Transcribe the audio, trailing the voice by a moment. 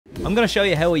I'm going to show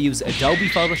you how I use Adobe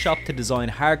Photoshop to design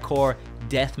hardcore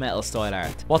death metal style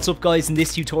art. What's up guys, in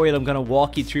this tutorial I'm going to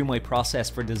walk you through my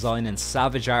process for designing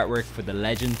savage artwork for the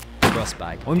legend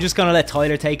Crustbag. I'm just going to let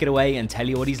Tyler take it away and tell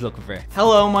you what he's looking for.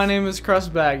 Hello, my name is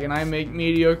Crustbag and I make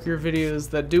mediocre videos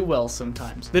that do well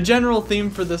sometimes. The general theme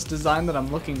for this design that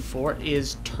I'm looking for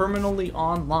is terminally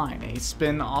online, a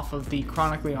spin off of the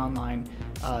chronically online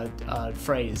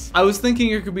phrase. I was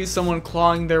thinking it could be someone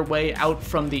clawing their way out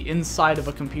from the inside of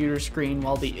a computer screen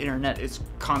while the internet is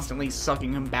constantly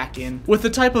sucking them back in, with a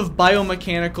type of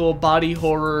biomechanical body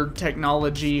horror,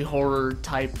 technology horror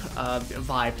type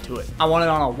vibe to it. I want it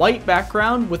on a white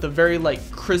background with a very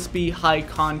crispy, high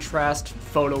contrast,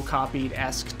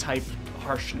 photocopied-esque type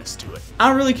harshness to it. I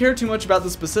don't really care too much about the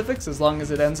specifics as long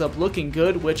as it ends up looking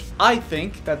good, which I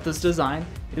think that this design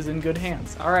is in good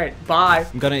hands. Alright, bye!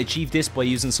 I'm gonna achieve this by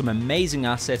using some amazing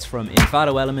assets from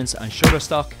Envato Elements and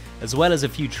Shutterstock, as well as a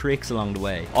few tricks along the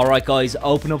way. Alright guys,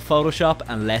 open up Photoshop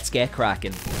and let's get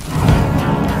cracking.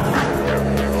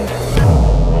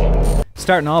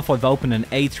 Starting off, I've opened an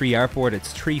A3 artboard.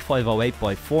 It's 3508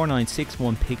 by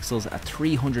 4961 pixels at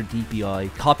 300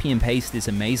 dpi. Copy and paste this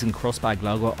amazing Crustbag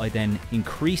logo. I then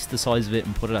increase the size of it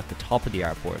and put it at the top of the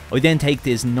artboard. I then take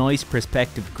this nice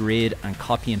perspective grid and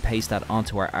copy and paste that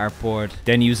onto our artboard.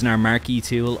 Then using our marquee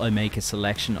tool, I make a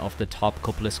selection of the top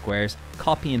couple of squares,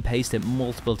 copy and paste it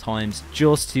multiple times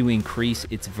just to increase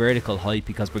its vertical height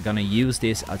because we're going to use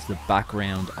this as the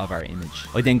background of our image.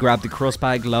 I then grab the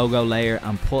Crustbag logo layer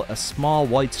and put a small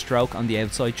white stroke on the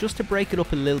outside just to break it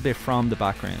up a little bit from the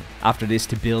background. After this,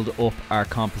 to build up our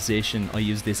composition, I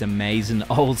use this amazing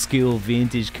old school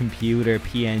vintage computer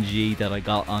PNG that I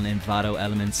got on Envato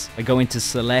Elements. I go into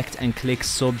select and click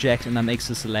subject, and that makes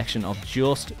a selection of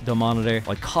just the monitor.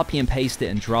 I copy and paste it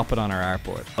and drop it on our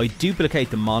artboard. I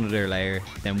duplicate the monitor layer,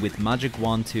 then with magic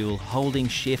wand tool, holding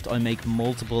shift, I make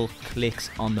multiple clicks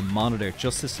on the monitor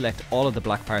just to select all of the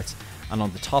black parts, and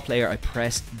on the top layer I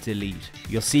press delete.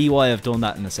 You'll see why I've done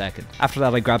that in a second. After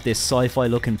that, I grab this sci-fi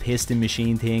looking piston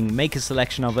machine thing, make a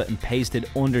selection of it and paste it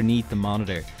underneath the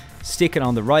monitor. Stick it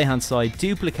on the right hand side,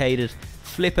 duplicate it,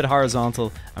 flip it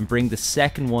horizontal and bring the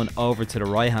second one over to the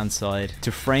right hand side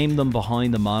to frame them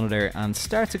behind the monitor and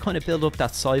start to kind of build up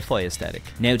that sci-fi aesthetic.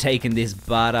 Now taking this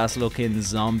badass looking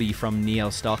zombie from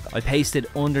Stock, I paste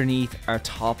it underneath our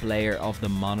top layer of the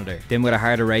monitor. Then with a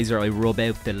hard eraser I rub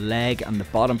out the leg and the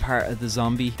bottom part of the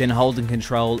zombie, then holding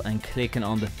control and clicking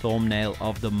on the thumbnail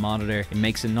of the monitor, it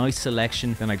makes a nice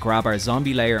selection. Then I grab our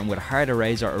zombie layer and with a hard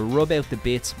eraser I rub out the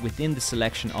bits within the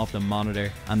selection of the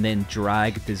monitor and then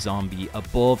drag the zombie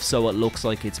above so it looks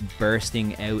like it's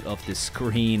bursting out of the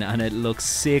screen, and it looks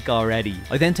sick already.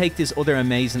 I then take this other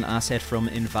amazing asset from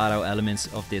Envato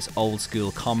Elements of this old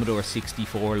school Commodore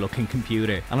 64 looking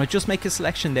computer, and I just make a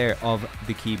selection there of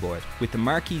the keyboard. With the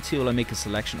marquee tool I make a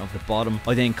selection of the bottom.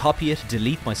 I then copy it,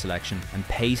 delete my selection and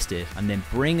paste it, and then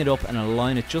bring it up and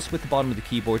align it just with the bottom of the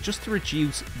keyboard just to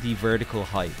reduce the vertical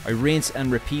height. I rinse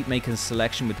and repeat making a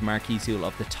selection with the marquee tool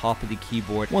of the top of the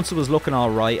keyboard. Once it was looking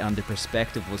alright and the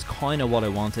perspective was kind of what I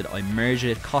wanted, I merge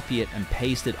it, copy it and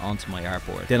paste it onto my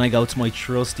artboard. Then I go to my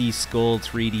trusty skull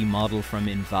 3D model from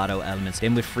Envato Elements.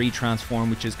 Then with free transform,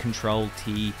 which is Control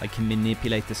T, I can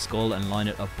manipulate the skull and line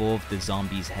it above the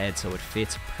zombie's head so it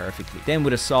fits perfectly. Then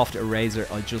with a soft eraser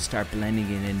I just start blending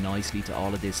it in nicely to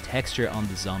all of this texture on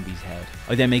the zombie's head.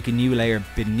 I then make a new layer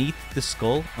beneath the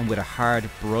skull and with a hard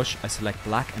brush I select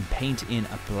black and paint in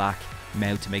a black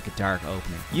mouth to make a dark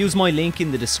opening. Use my link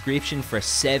in the description for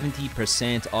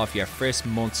 70% off your first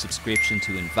month subscription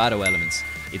to Envato Elements.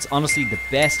 It's honestly the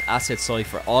best asset site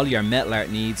for all your metal art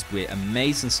needs with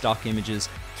amazing stock images,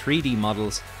 3D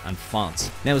models and fonts.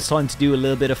 Now it's time to do a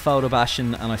little bit of photo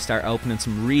bashing, and I start opening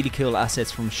some really cool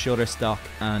assets from Shutterstock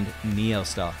and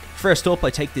Stock. First up, I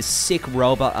take this sick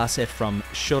robot asset from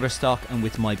Shutterstock, and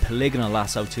with my polygonal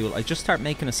lasso tool I just start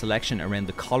making a selection around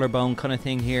the collarbone kind of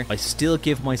thing here. I still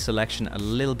give my selection a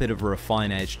little bit of a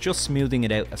refine edge, just smoothing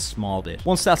it out a small bit.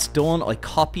 Once that's done, I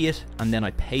copy it and then I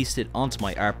paste it onto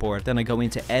my artboard. Then I go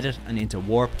into edit and into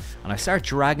warp and I start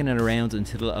dragging it around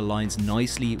until it aligns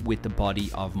nicely with the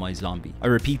body of my zombie. I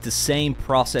repeat the same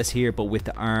process here but with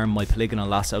the arm, my polygonal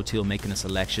lasso tool, making a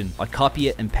selection. I copy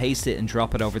it and paste it and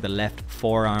drop it over the left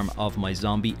forearm of my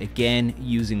zombie, again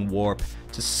using warp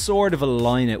to sort of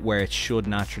align it where it should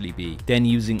naturally be. Then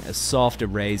using a soft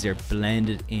eraser, blend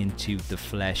it into the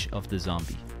flesh of the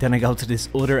zombie. Then I go to this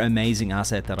other amazing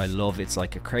asset that I love. It's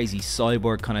like a crazy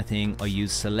cyborg kind of thing. I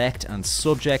use select and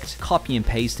subject, copy and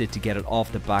paste it to get it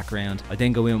off the background. I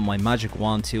then go in with my magic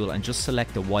wand tool and just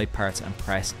select the white parts and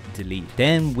press delete.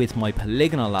 Then with my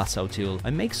polygonal lasso tool,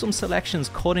 I make some selections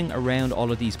cutting around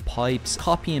all of these pipes,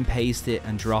 copy and paste it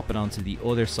and drop it onto the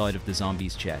other side of the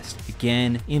zombie's chest.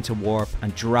 Again, into warp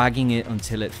and dragging it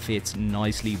until it fits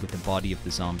nicely with the body of the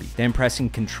zombie. Then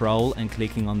pressing Ctrl and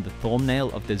clicking on the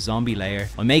thumbnail of the zombie layer,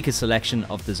 I make a selection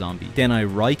of the zombie. Then I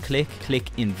right click, click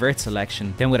invert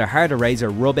selection, then with a hard eraser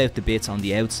rub out the bits on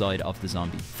the outside of the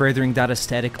zombie. Furthering that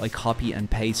aesthetic, I copy and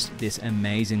paste this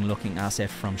amazing looking asset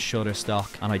from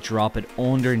Shutterstock and I drop it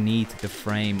underneath the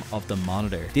frame of the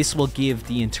monitor. This will give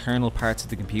the internal parts of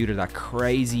the computer that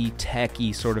crazy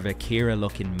techie sort of Akira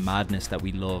looking madness that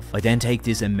we love. I then take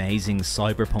this amazing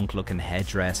cyberpunk looking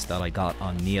headdress that I got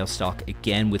on Neostock,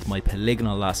 again with my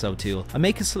polygonal lasso tool. I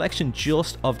make a selection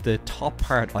just of the top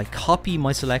part. I copy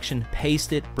my selection,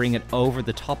 paste it, bring it over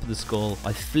the top of the skull,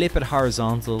 I flip it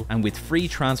horizontal, and with free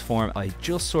transform I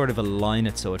just sort of align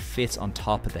it so it fits on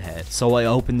top of the head. So I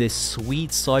open this sweet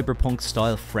cyberpunk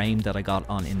style frame that I got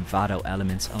on Envato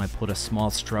Elements and I put a small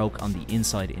stroke on the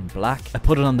inside in black. I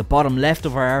put it on the bottom left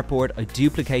of our artboard, I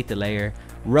duplicate the layer,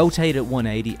 rotate it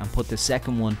 180 and put the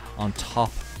second one on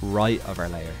top right of our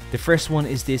layer. The first one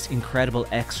is this incredible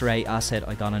X-ray asset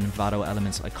I got on Envato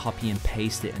Elements. I copy and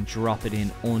paste it and drop it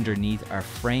in underneath our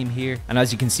frame here. And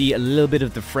as you can see, a little bit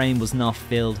of the frame was not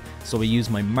filled, so I use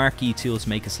my marquee tool to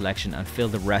make a selection and fill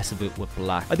the rest of it with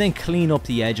black. I then clean up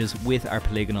the edges with our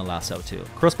polygonal lasso tool.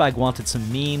 Crustbag wanted some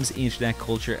memes, internet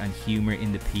culture and humor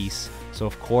in the piece, so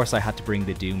of course I had to bring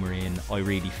the Doomer in. I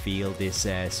really feel this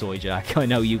soy jack. I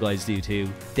know you guys do too.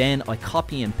 Then I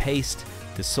copy and paste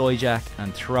the soy jack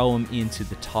and throw him into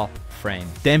the top frame.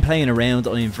 Then playing around,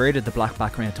 I inverted the black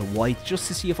background to white just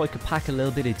to see if I could pack a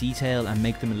little bit of detail and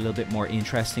make them a little bit more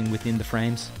interesting within the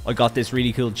frames. I got this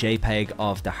really cool JPEG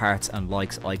of the hearts and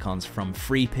likes icons from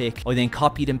FreePic. I then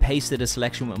copied and pasted a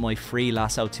selection with my free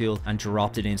lasso tool and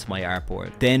dropped it into my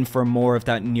artboard. Then for more of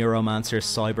that Neuromancer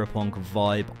cyberpunk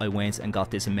vibe, I went and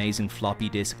got this amazing floppy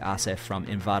disk asset from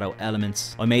Envato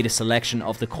Elements. I made a selection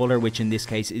of the color, which in this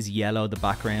case is yellow, the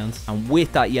background, and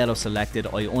with that yellow selected,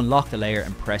 I unlocked the layer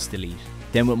and pressed delete.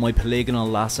 Then with my polygonal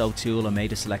lasso tool, I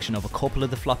made a selection of a couple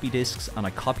of the floppy disks and I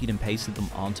copied and pasted them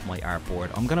onto my artboard.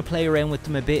 I'm going to play around with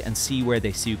them a bit and see where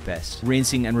they suit best.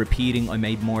 Rinsing and repeating, I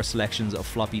made more selections of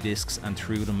floppy disks and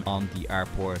threw them on the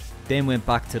artboard. Then went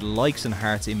back to the likes and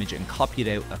hearts image and copied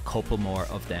out a couple more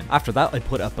of them. After that, I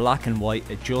put a black and white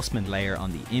adjustment layer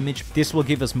on the image. This will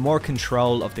give us more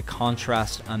control of the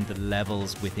contrast and the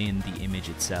levels within the image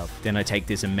itself. Then I take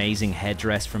this amazing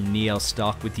headdress from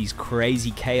Neostock with these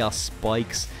crazy chaos spikes,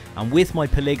 and with my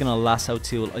polygonal lasso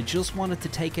tool, I just wanted to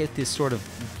take out this sort of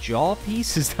jaw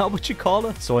piece, is that what you call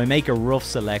it? So I make a rough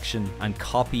selection and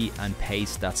copy and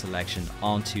paste that selection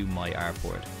onto my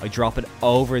artboard. I drop it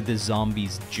over the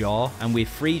zombie's jaw, and with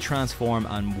free transform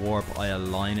and warp, I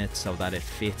align it so that it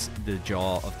fits the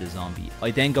jaw of the zombie.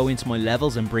 I then go into my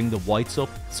levels and bring the whites up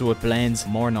so it blends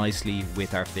more nicely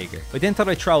with our figure. I then thought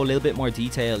I'd throw a little bit more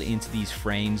detail into these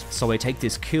frames, so I take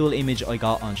this cool image I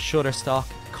got on Shutterstock,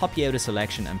 copy out a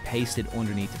selection and paste it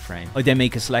underneath the frame. I then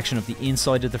make a selection of the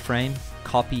inside of the frame,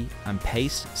 copy and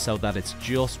paste so that it's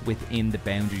just within the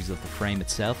boundaries of the frame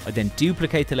itself. I then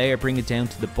duplicate the layer, bring it down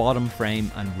to the bottom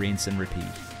frame and rinse and repeat.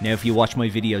 Now if you watch my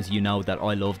videos, you know that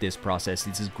I love this process.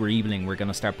 This is greebling. We're going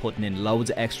to start putting in loads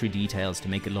of extra details to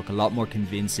make it look a lot more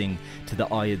convincing to the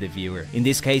eye of the viewer. In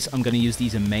this case, I'm going to use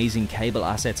these amazing cable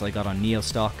assets I got on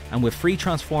Neostock, and with free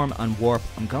transform and warp,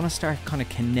 I'm going to start kind of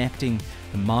connecting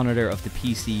the monitor of the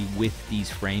PC with these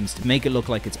frames to make it look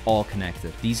like it's all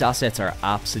connected. These assets are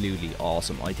absolutely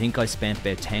awesome. I think I spent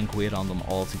about 10 quid on them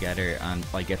all together and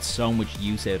I get so much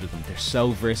use out of them. They're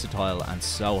so versatile and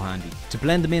so handy. To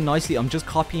blend them in nicely, I'm just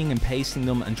copying and pasting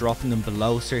them and dropping them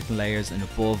below certain layers and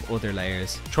above other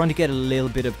layers, trying to get a little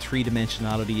bit of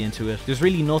three-dimensionality into it. There's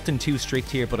really nothing too strict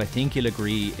here, but I think you'll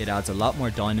agree it adds a lot more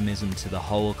dynamism to the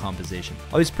whole composition.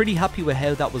 I was pretty happy with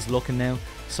how that was looking now,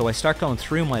 so I start going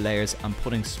through my layers and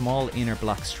putting small inner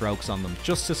black strokes on them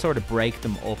just to sort of break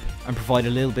them up and provide a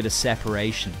little bit of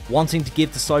separation. Wanting to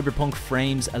give the cyberpunk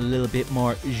frames a little bit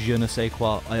more je ne sais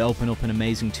quoi, I open up an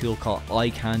amazing tool called Eye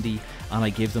Candy and I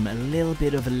give them a little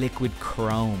bit of a liquid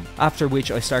chrome. After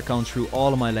which I start going through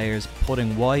all of my layers,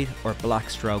 putting white or black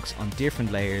strokes on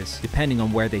different layers depending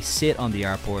on where they sit on the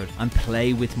artboard, and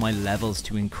play with my levels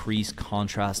to increase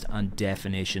contrast and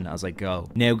definition as I go.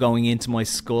 Now going into my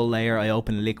skull layer, I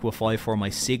open Liquify for my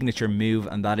signature move,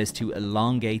 and that is to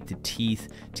elongate the teeth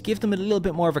to give them a little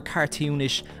bit more of a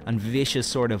cartoonish and vicious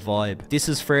sort of vibe. This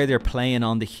is further playing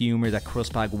on the humor that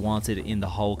Crustbag wanted in the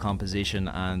whole composition,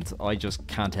 and I just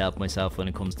can't help myself when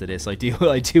it comes to this. I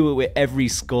do it with every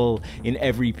skull in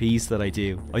every piece that I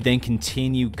do. I then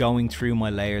continue going through my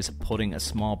layers, putting a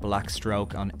small black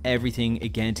stroke on everything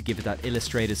again to give it that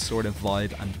illustrated sort of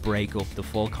vibe and break up the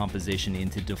full composition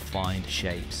into defined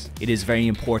shapes. It is very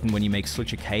important when you make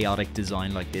such a chaotic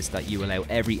design like this that you allow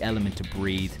every element to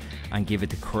breathe and give it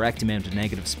the correct amount of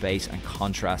negative space and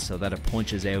contrast so that it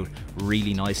punches out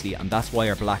really nicely, and that's why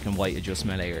our black and white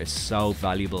adjustment layer is so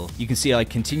valuable. You can see I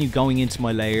continue going into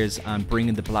my layers and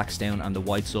bringing the blacks down and the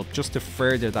whites up just to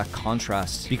further that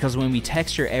contrast, because when we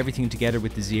texture everything together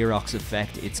with the Xerox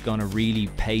effect, it's gonna really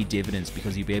pay dividends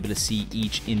because you'll be able to see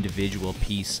each individual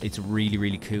piece. It's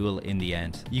really cool in the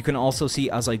end. You can also see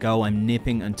as I go, I'm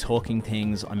nipping and tucking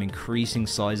things, I'm increasing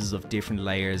sizes of different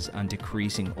layers and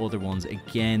decreasing other ones.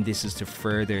 Again, this is to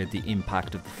further the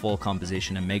impact of the full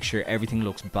composition and make sure everything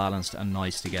looks balanced and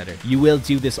nice together. You will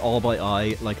do this all by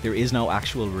eye, like there is no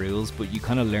actual rules, but you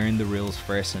kind of learn the rules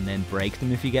first and then break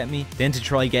them, if you get me. Then to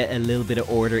try get a little bit of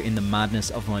order in the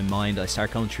madness of my mind, I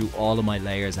start going through all of my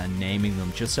layers and naming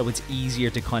them just so it's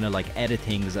easier to kind of like edit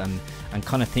things and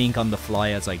kind of think on the fly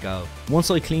as I go.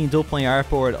 Once I cleaned up my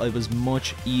artboard, I was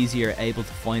much easier able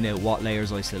to find out what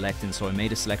layers I selected, so I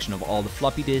made a selection of all the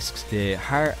floppy disks, the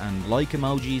heart and like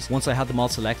emojis. Once I had them all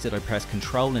selected, I pressed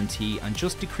Ctrl and T and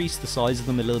just decreased the size of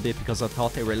them a little bit because I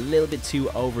thought they were a little bit too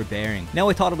overbearing. Now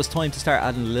I thought it was time to start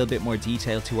adding a little bit more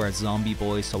detail to our zombie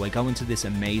boy, so I go into this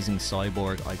amazing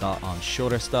cyborg I got on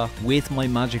Shutterstock. With my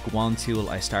magic wand tool,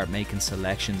 I start making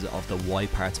selections of the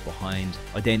white parts behind.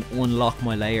 I then unlock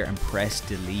my layer and press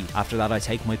delete. After that, I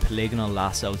take my polygonal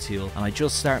lasso tool and I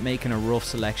just start making a rough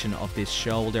selection of this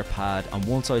shoulder pad, and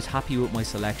once I was happy with my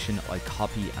selection, I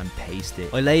copy and paste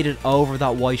it. I laid it over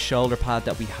that white shoulder pad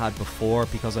that we had before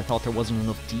because I thought there wasn't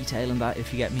enough detail in that,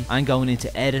 if you get me. And going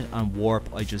into edit and warp,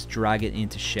 I just drag it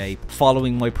into shape.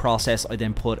 Following my process, I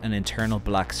then put an internal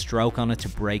black stroke on it to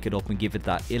break it up and give it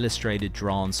that illustrated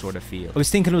drawn sort of feel. I was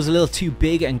thinking it was a little too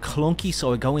big and clunky,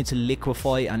 so I go into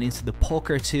Liquify and into the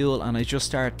pucker tool and I just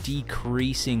start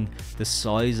decreasing the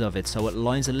size of it so it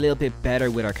lines a little bit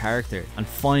better with our character, and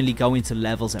finally go into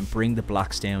levels and bring the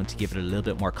blacks down to give it a little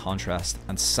bit more contrast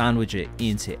and sandwich it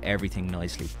into everything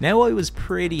nicely. Now I was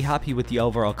pretty happy with the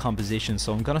overall composition,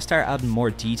 so I'm gonna start adding more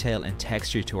detail and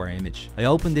texture to our image. I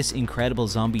opened this incredible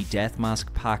zombie death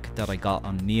mask pack that I got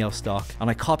on Neostock, and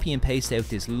I copy and paste out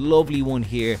this lovely one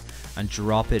here and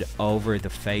drop it over the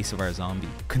face of our zombie.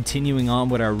 Continuing on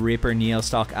with our Ripper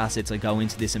Neostock assets, I go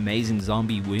into this amazing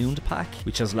zombie wound pack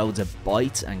which has loads of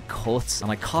bites and cuts, and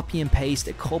I copy and paste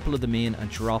a couple of them in and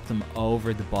drop them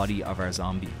over the body of our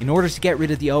zombie. In order to get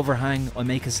rid of the overhang, I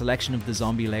make a selection of the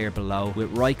zombie layer below.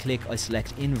 With right click, I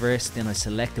select inverse, then I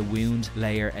select the wound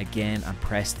layer again and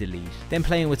press delete. Then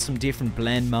playing with some different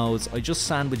blend modes, I just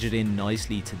sandwich it in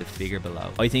nicely to the figure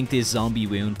below. I think this zombie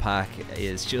wound pack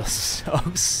is just so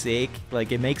sick,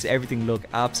 like it makes everything look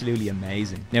absolutely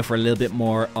amazing. Now for a little bit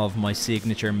more of my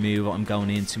signature move, I'm going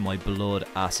into my blood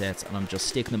assets and I'm just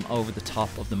sticking them over the top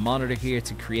of the monitor here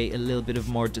to create a little bit of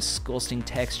more disgusting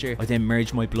texture. I then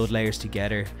merge my blood layers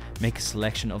together, make a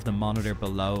selection of the monitor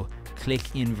below,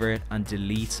 click invert and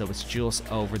delete so it's just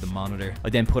over the monitor. I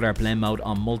then put our blend mode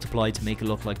on multiply to make it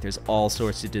look like there's all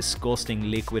sorts of disgusting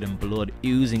liquid and blood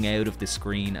oozing out of the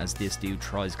screen as this dude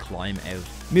tries climb out.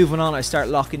 Moving on, I start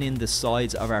locking in the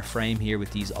sides of our frame here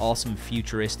with these awesome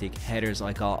futuristic headers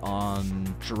I got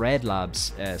on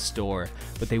Dreadlabs store,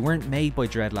 but they weren't made by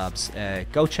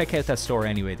Dreadlabs. Go check out that store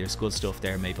anyway, there's good stuff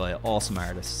there made by awesome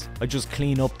artists. I just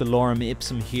clean up the lorem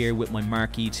ipsum here with my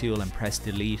marquee tool and press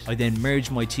delete. I then merge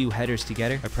my two headers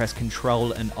together. I press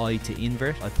Ctrl and I to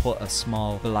invert. I put a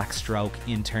small black stroke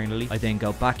internally. I then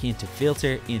go back into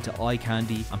filter, into eye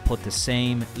candy, and put the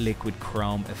same liquid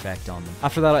chrome effect on them.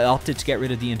 After that, I opted to get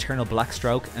rid of the internal black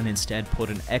stroke and instead put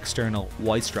an external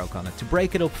white stroke on it to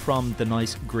break it up from the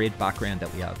nice grid background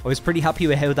that we have. I was pretty happy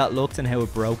with how that looked and how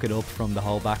it broke it up from the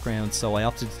whole background, so I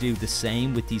opted to do the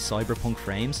same with these cyberpunk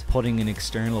frames, putting an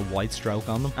external white stroke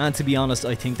on them, and to be honest,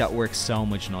 I think that works so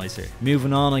much nicer.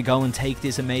 Moving on, I go and take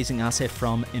this amazing amazing asset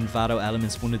from Envato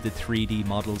Elements, one of the 3D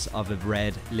models of a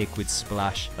red liquid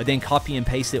splash. I then copy and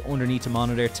paste it underneath the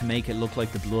monitor to make it look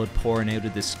like the blood pouring out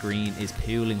of the screen is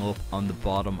pooling up on the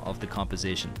bottom of the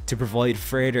composition. To provide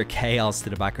further chaos to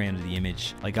the background of the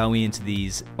image, I go into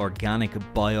these organic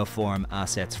bioform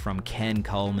assets from Ken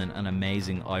Coleman, an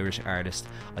amazing Irish artist.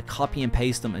 I copy and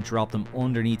paste them and drop them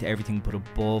underneath everything but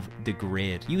above the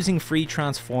grid. Using free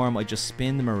transform, I just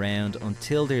spin them around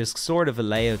until there's sort of a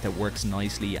layout that works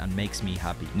nicely and makes me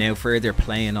happy. Now, further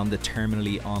playing on the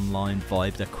terminally online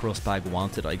vibe that Crustbag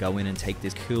wanted, I go in and take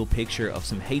this cool picture of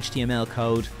some HTML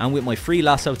code, and with my free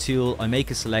lasso tool I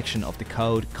make a selection of the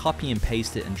code, copy and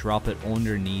paste it and drop it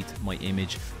underneath my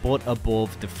image but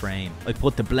above the frame. I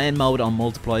put the blend mode on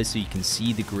multiply so you can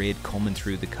see the grid coming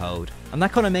through the code, and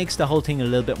that kind of makes the whole thing a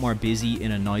little bit more busy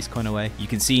in a nice kind of way. You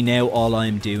can see now all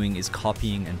I'm doing is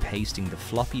copying and pasting the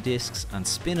floppy disks and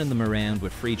spinning them around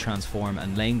with free transform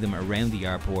and laying them around the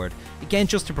artboard, again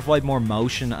just to provide more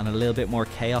motion and a little bit more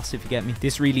chaos, if you get me.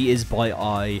 This really is by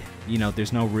eye, you know,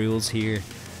 there's no rules here.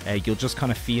 You'll just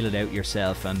kind of feel it out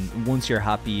yourself, and once you're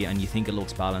happy and you think it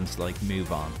looks balanced, like,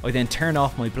 move on. I then turn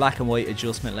off my black and white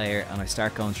adjustment layer and I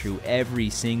start going through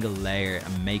every single layer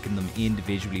and making them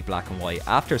individually black and white,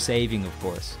 after saving of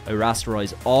course. I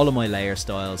rasterize all of my layer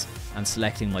styles, and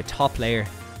selecting my top layer,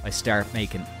 I start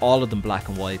making all of them black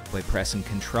and white by pressing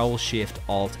Ctrl Shift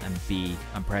Alt and B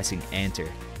and pressing enter.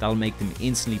 That'll make them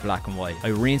instantly black and white. I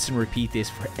rinse and repeat this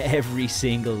for every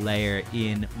single layer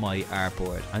in my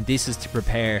artboard, and this is to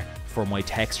prepare for my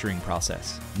texturing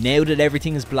process. Now that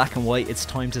everything is black and white, it's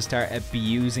time to start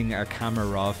abusing our camera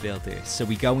raw filter. So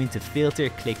we go into filter,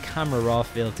 click camera raw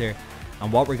filter,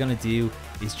 and what we're going to do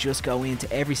is just go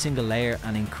into every single layer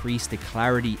and increase the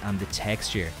clarity and the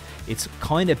texture. It's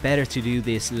kind of better to do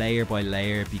this layer by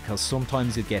layer because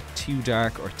sometimes it'll get too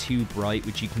dark or too bright,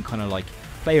 which you can kind of like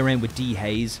play around with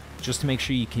dehaze just to make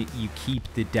sure you keep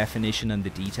the definition and the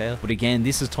detail. But again,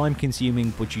 this is time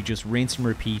consuming, but you just rinse and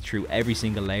repeat through every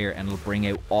single layer and it'll bring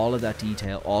out all of that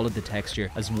detail, all of the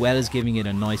texture, as well as giving it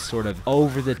a nice sort of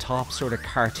over the top sort of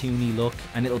cartoony look.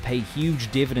 And it'll pay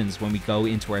huge dividends when we go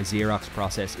into our Xerox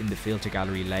process in the filter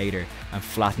gallery later and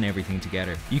flatten everything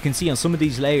together. You can see on some of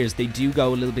these layers they do go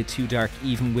a little bit too dark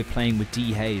even with playing with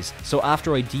dehaze. So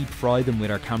after I deep fry them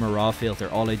with our camera raw filter,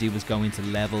 all I do is go into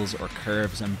levels or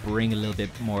curves and bring a little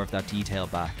bit more of that detail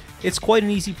back. It's quite an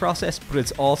easy process, but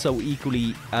it's also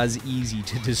equally as easy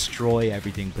to destroy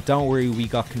everything. But don't worry, we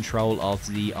got Control Alt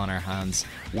Z on our hands.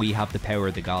 We have the power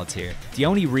of the gods here. The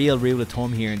only real rule of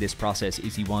thumb here in this process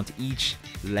is you want each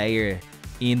layer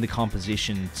in the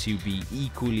composition to be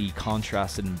equally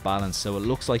contrasted and balanced, so it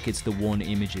looks like it's the one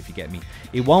image, if you get me.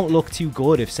 It won't look too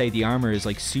good if, say, the armor is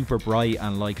like super bright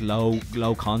and like low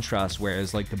contrast,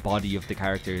 whereas like the body of the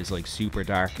character is like super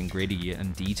dark and gritty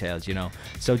and detailed, you know.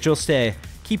 So just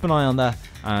keep an eye on that,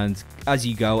 and as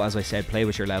you go, as I said, play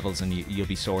with your levels and you'll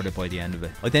be sorted by the end of it.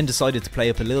 I then decided to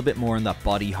play up a little bit more on that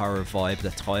body horror vibe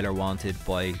that Tyler wanted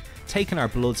by taking our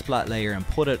blood splat layer and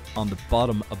put it on the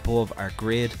bottom above our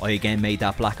grid. I again made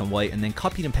that black and white and then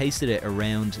copied and pasted it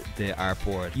around the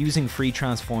artboard using free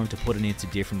transform to put it into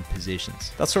different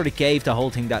positions. That sort of gave the whole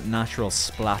thing that natural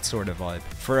splat sort of vibe.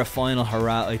 For a final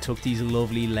hurrah, I took these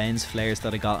lovely lens flares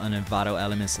that I got on Envato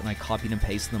Elements and I copied and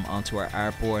pasted them onto our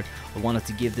artboard. I wanted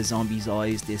to give the zombies'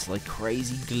 eyes this like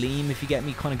crazy gleam, if you get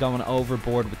me, kind of going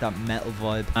overboard with that metal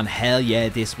vibe. And hell yeah,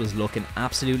 this was looking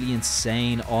absolutely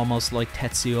insane, almost like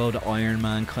Tetsuo the Iron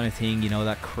Man kind of thing, you know,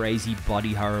 that crazy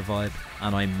body horror vibe.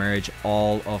 And I merge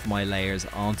all of my layers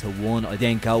onto one. I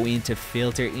then go into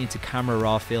filter, into camera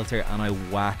raw filter, and I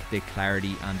whack the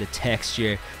clarity and the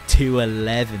texture to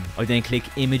 11. I then click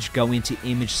image, go into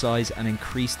image size and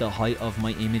increase the height of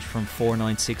my image from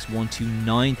 4961 to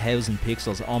 9000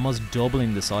 pixels, almost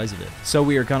doubling the size of it. So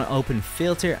we are going to open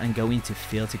filter and go into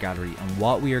filter gallery, and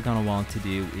what we are going to want to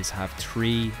do is have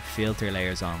 3 filter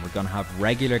layers on. We're going to have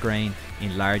regular grain,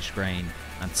 enlarged grain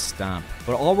and stamp.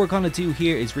 But all we're going to do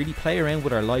here is really play around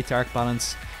with our light dark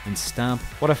balance in stamp.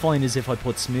 What I find is if I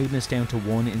put smoothness down to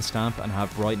 1 in stamp and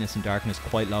have brightness and darkness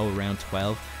quite low, around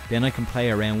 12, then I can play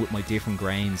around with my different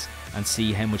grains and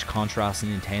see how much contrast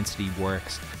and intensity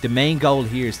works. The main goal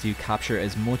here is to capture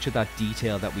as much of that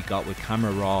detail that we got with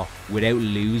camera raw without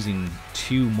losing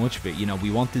too much of it. You know,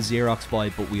 we want the Xerox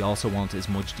vibe, but we also want as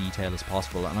much detail as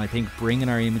possible, and I think bringing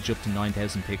our image up to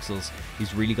 9000 pixels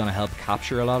is really going to help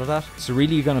capture a lot of that. So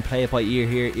really you're going to play it by ear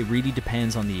here. It really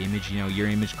depends on the image. You know, your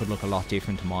image could look a lot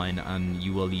different to mine and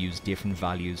you will use different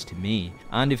values to me.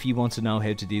 And if you want to know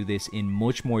how to do this in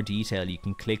much more detail, you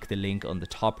can click the link on the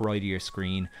top right of your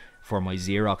screen for my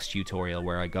Xerox tutorial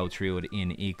where I go through it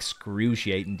in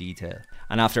excruciating detail.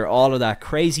 And after all of that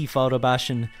crazy photo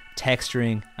bashing,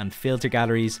 texturing and filter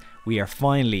galleries, we are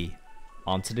finally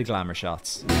onto the glamour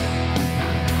shots.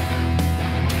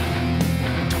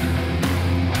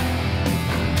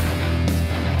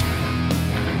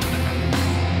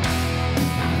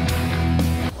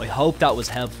 I hope that was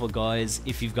helpful, guys.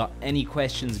 If you've got any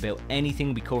questions about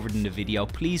anything we covered in the video,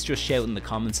 please just shout in the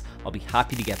comments. I'll be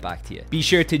happy to get back to you. Be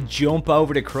sure to jump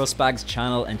over to Crustbag's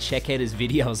channel and check out his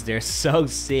videos. They're so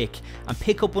sick. And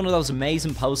pick up one of those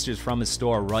amazing posters from his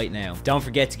store right now. Don't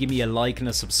forget to give me a like and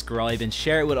a subscribe, and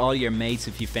share it with all your mates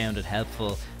if you found it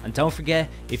helpful. And don't forget,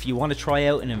 if you want to try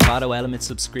out an Envato Elements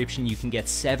subscription, you can get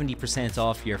 70%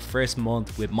 off your first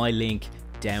month with my link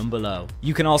down below.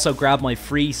 You can also grab my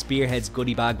free Spearheads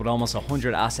goodie bag with almost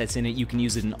 100 assets in it. You can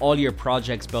use it in all your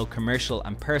projects, both commercial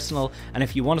and personal. And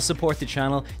if you want to support the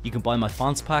channel, you can buy my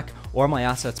fonts pack or my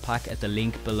assets pack at the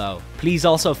link below. Please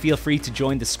also feel free to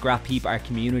join the Scrap Heap, our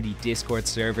community Discord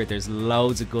server. There's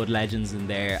loads of good legends in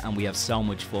there and we have so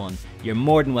much fun. You're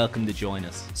more than welcome to join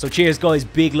us. So cheers guys,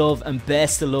 big love and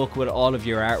best of luck with all of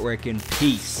your artwork, and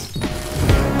peace.